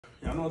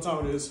Y'all know what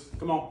time it is.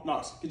 Come on,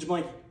 Knox, get your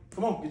blanket.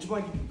 Come on, get your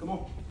blanket. Come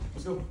on,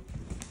 let's go.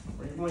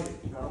 Bring your blanket.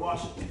 You gotta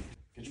wash it.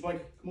 Get your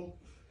blanket. Come on.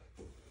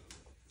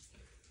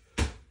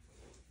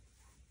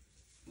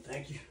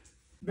 Thank you.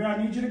 Bear,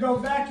 I need you to go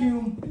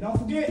vacuum. And don't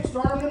forget,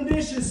 start on them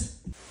dishes.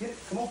 Get it.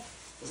 Come on.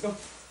 Let's go.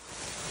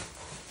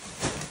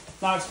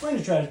 Knox, bring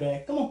the trash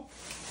bag. Come on.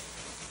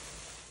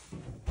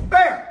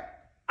 Bear,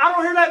 I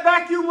don't hear that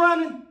vacuum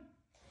running.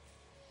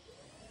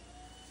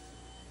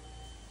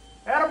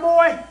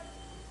 Attaboy.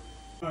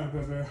 All right,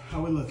 Bear,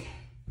 how we looking?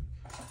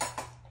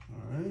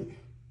 All right. You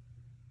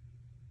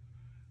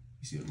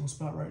see that little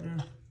spot right there?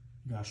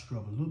 You gotta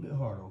scrub a little bit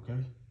harder,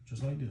 okay?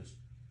 Just like this.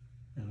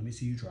 And let me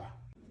see you try.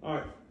 All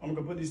right, I'm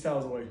gonna go put these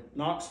towels away.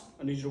 Knox,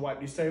 I need you to wipe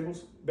these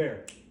tables.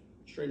 Bear,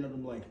 straighten up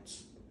them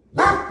blankets.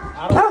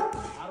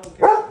 I don't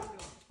care.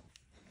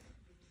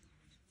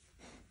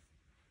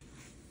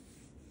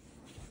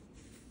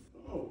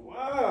 Oh,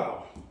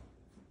 wow.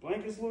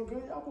 Blankets look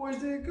good. Y'all boys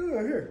did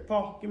good. Here,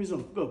 Paul, give me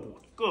some. Good boy.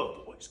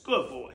 Good boys. Good boys.